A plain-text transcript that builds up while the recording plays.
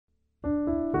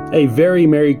A very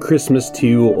Merry Christmas to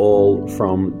you all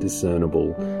from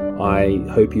Discernible. I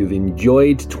hope you've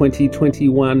enjoyed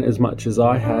 2021 as much as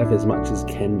I have, as much as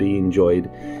can be enjoyed,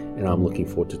 and I'm looking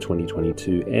forward to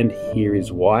 2022, and here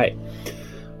is why.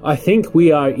 I think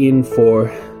we are in for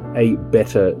a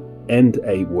better and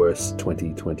a worse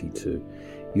 2022.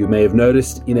 You may have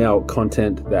noticed in our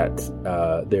content that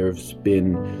there has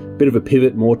been a bit of a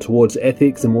pivot more towards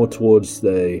ethics and more towards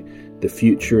the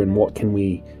future and what can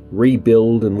we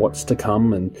rebuild and what's to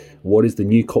come and what is the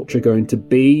new culture going to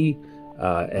be,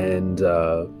 and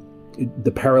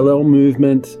the parallel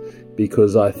movement,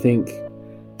 because I think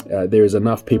there is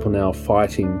enough people now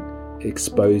fighting,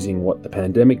 exposing what the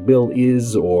pandemic bill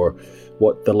is or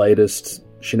what the latest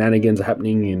shenanigans are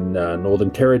happening in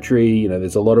Northern Territory. You know,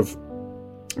 there's a lot of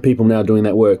people now doing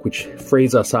that work, which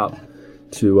frees us up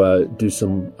to do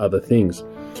some other things.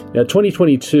 Now,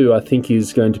 2022, I think,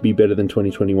 is going to be better than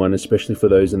 2021, especially for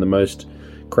those in the most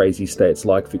crazy states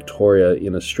like Victoria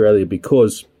in Australia,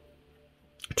 because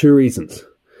two reasons.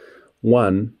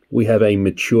 One, we have a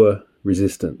mature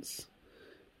resistance.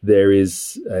 There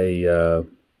is if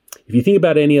you think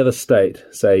about any other state,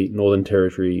 say Northern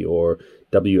Territory or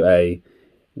WA,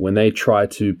 when they try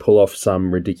to pull off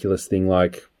some ridiculous thing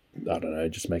like, I don't know,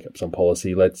 just make up some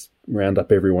policy, let's round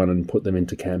up everyone and put them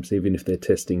into camps, even if they're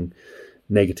testing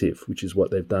negative, which is what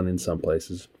they've done in some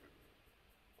places,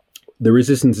 the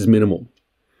resistance is minimal.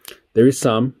 There is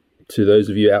some, to those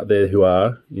of you out there who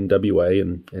are in WA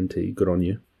and NT, good on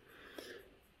you.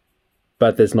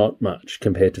 But there's not much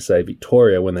compared to, say,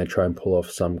 Victoria, when they try and pull off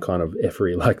some kind of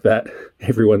effery like that.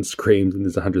 Everyone screams and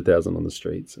there's 100,000 on the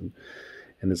streets and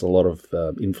there's a lot of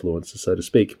influencers, so to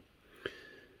speak.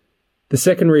 The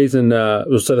second reason,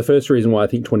 so the first reason why I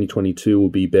think 2022 will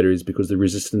be better is because the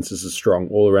resistances are strong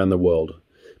all around the world.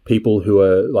 People who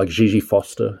are like Gigi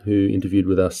Foster, who interviewed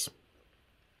with us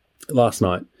last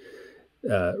night,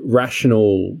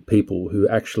 rational people who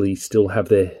actually still have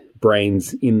their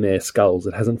brains in their skulls.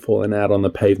 It hasn't fallen out on the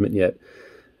pavement yet.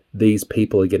 These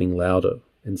people are getting louder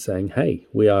and saying, hey,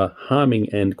 we are harming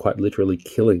and quite literally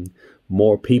killing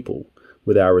more people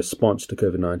with our response to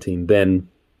COVID-19 than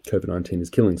COVID-19 is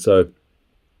killing. So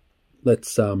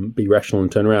let's be rational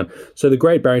and turn around. So the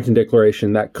Great Barrington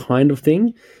Declaration, that kind of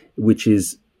thing, which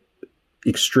is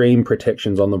extreme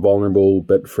protections on the vulnerable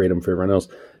but freedom for everyone else,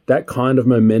 that kind of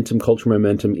momentum, cultural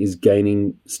momentum, is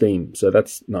gaining steam. So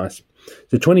that's nice.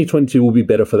 So 2022 will be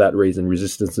better for that reason.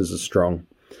 Resistances are strong.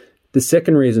 The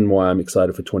second reason why I'm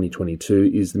excited for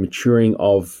 2022 is the maturing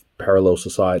of parallel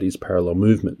societies, parallel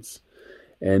movements.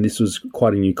 And this was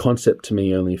quite a new concept to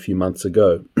me only a few months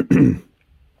ago.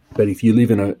 But if you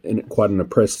live in quite an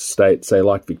oppressed state, say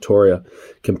like Victoria,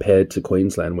 compared to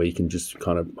Queensland, where you can just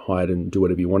kind of hide and do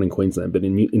whatever you want in Queensland, but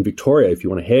in Victoria, if you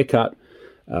want a haircut,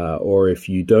 or if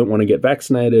you don't want to get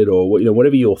vaccinated, or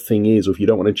whatever your thing is, or if you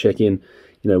don't want to check in,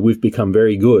 we've become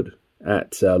very good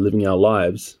at living our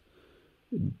lives,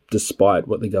 despite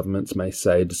what the governments may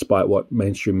say, despite what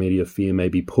mainstream media fear may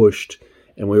be pushed,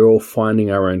 and we're all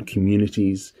finding our own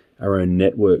communities, our own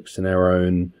networks, and our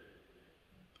own.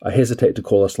 I hesitate to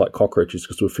call us like cockroaches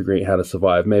because we're figuring out how to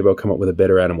survive. Maybe I'll come up with a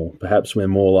better animal. Perhaps we're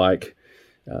more like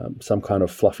some kind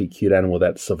of fluffy, cute animal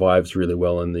that survives really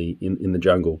well in the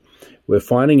jungle. We're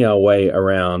finding our way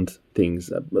around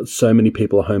things. So many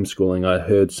people are homeschooling. I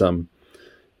heard some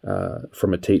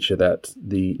from a teacher that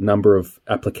the number of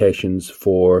applications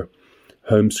for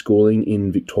homeschooling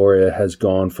in Victoria has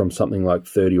gone from something like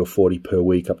 30 or 40 per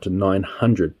week up to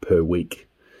 900 per week.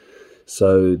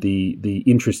 So the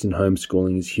interest in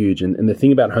homeschooling is huge. And the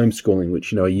thing about homeschooling,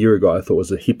 which, a year ago I thought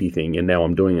was a hippie thing, and now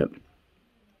I'm doing it,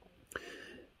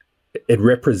 it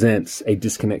represents a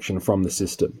disconnection from the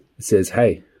system. It says,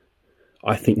 hey,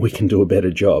 I think we can do a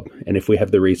better job. And if we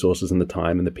have the resources and the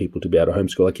time and the people to be able to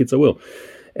homeschool our kids, I will.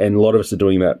 And a lot of us are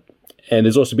doing that. And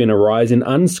there's also been a rise in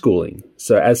unschooling.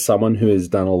 So as someone who has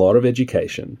done a lot of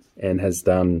education and has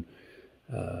done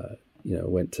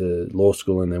went to law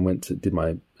school and then did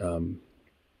my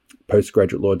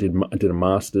postgraduate law, did a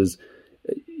master's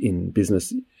in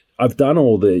business. I've done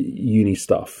all the uni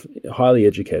stuff, highly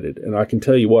educated, and I can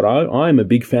tell you what, I'm a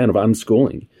big fan of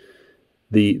unschooling.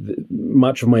 The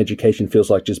much of my education feels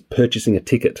like just purchasing a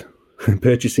ticket,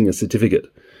 purchasing a certificate.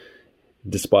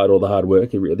 Despite all the hard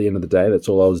work, at the end of the day, that's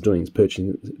all I was doing is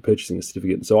purchasing a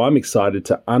certificate. So I'm excited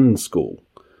to unschool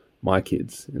my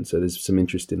kids, and so there's some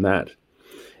interest in that.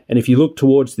 And if you look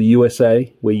towards the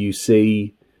USA, where you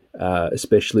see,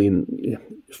 especially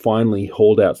finally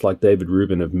holdouts like David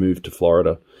Rubin have moved to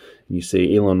Florida, and you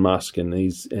see Elon Musk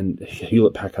and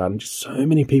Hewlett Packard, and just so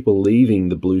many people leaving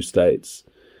the blue states.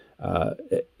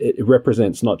 It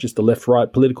represents not just the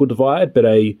left-right political divide, but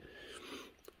a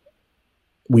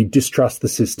we distrust the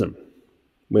system.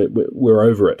 We're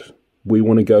over it. We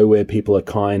want to go where people are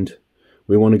kind.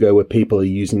 We want to go where people are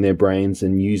using their brains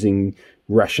and using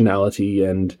rationality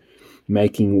and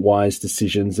making wise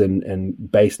decisions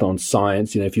and based on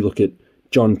science. If you look at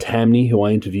John Tamny, who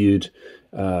I interviewed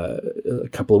a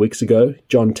couple of weeks ago.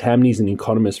 John Tamny's an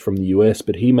economist from the US,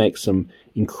 but he makes some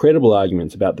incredible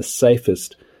arguments about the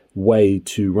safest way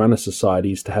to run a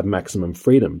society is to have maximum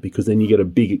freedom, because then you get a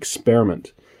big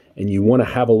experiment and you want to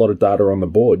have a lot of data on the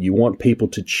board. You want people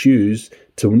to choose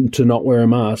to not wear a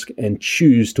mask and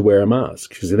choose to wear a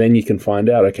mask, because then you can find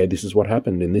out, okay, this is what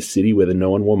happened in this city where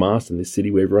no one wore masks, in this city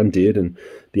where everyone did, and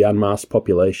the unmasked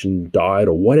population died,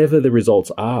 or whatever the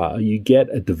results are. You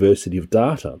get a diversity of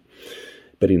data.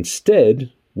 But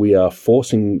instead, we are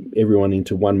forcing everyone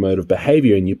into one mode of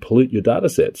behavior, and you pollute your data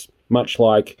sets, much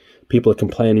like people are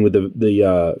complaining with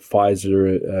the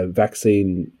Pfizer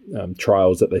vaccine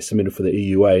trials that they submitted for the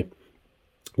EUA,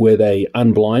 where they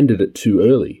unblinded it too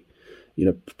early.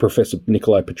 Professor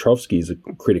Nikolai Petrovsky is a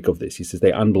critic of this. He says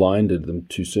they unblinded them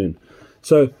too soon.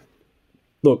 So,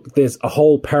 look, there's a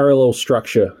whole parallel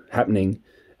structure happening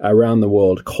around the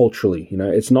world culturally.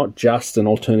 It's not just an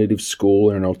alternative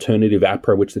school or an alternative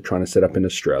APRA, which they're trying to set up in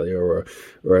Australia, or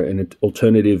an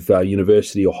alternative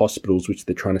university or hospitals, which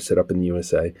they're trying to set up in the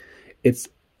USA. It's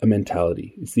a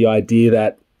mentality. It's the idea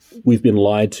that we've been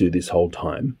lied to this whole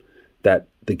time, that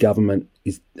the government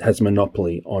has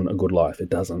monopoly on a good life. It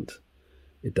doesn't.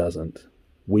 It doesn't.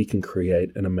 We can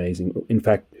create an amazing... In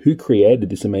fact, who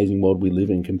created this amazing world we live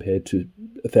in compared to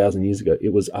 1,000 years ago?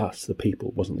 It was us, the people.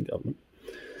 It wasn't the government.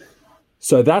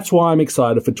 So that's why I'm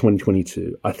excited for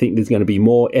 2022. I think there's going to be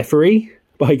more effery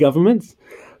by governments,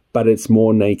 but it's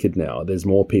more naked now. There's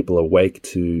more people awake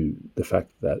to the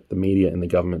fact that the media and the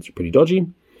governments are pretty dodgy,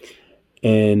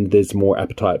 and there's more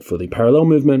appetite for the parallel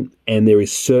movement, and there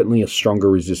is certainly a stronger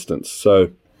resistance.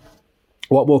 So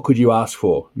what more could you ask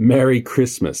for? Merry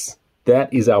Christmas.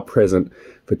 That is our present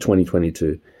for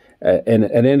 2022. And at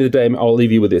the end of the day, I'll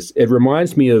leave you with this. It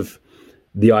reminds me of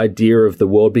the idea of the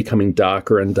world becoming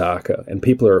darker and darker, and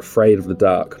people are afraid of the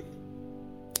dark.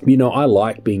 I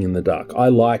like being in the dark. I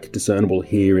like Discernible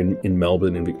here in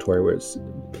Melbourne, in Victoria, where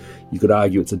you could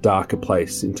argue it's a darker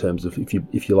place in terms of if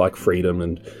you like freedom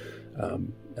and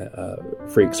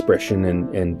free expression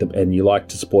and you like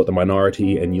to support the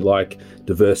minority and you like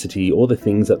diversity, all the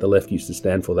things that the left used to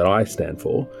stand for, that I stand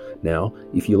for now.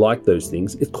 If you like those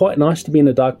things, it's quite nice to be in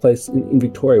a dark place in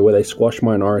Victoria where they squash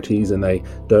minorities and they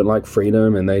don't like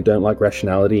freedom and they don't like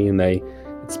rationality and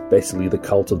it's basically the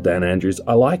cult of Dan Andrews.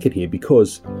 I like it here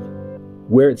because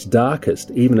where it's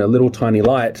darkest, even a little tiny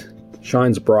light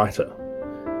shines brighter.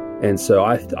 And so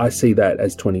I see that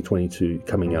as 2022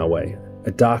 coming our way.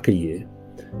 A darker year,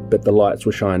 but the lights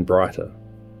will shine brighter.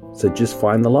 So just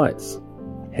find the lights.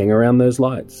 Hang around those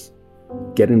lights.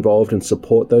 Get involved and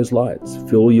support those lights.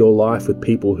 Fill your life with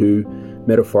people who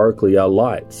metaphorically are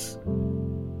lights.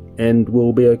 And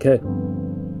we'll be okay.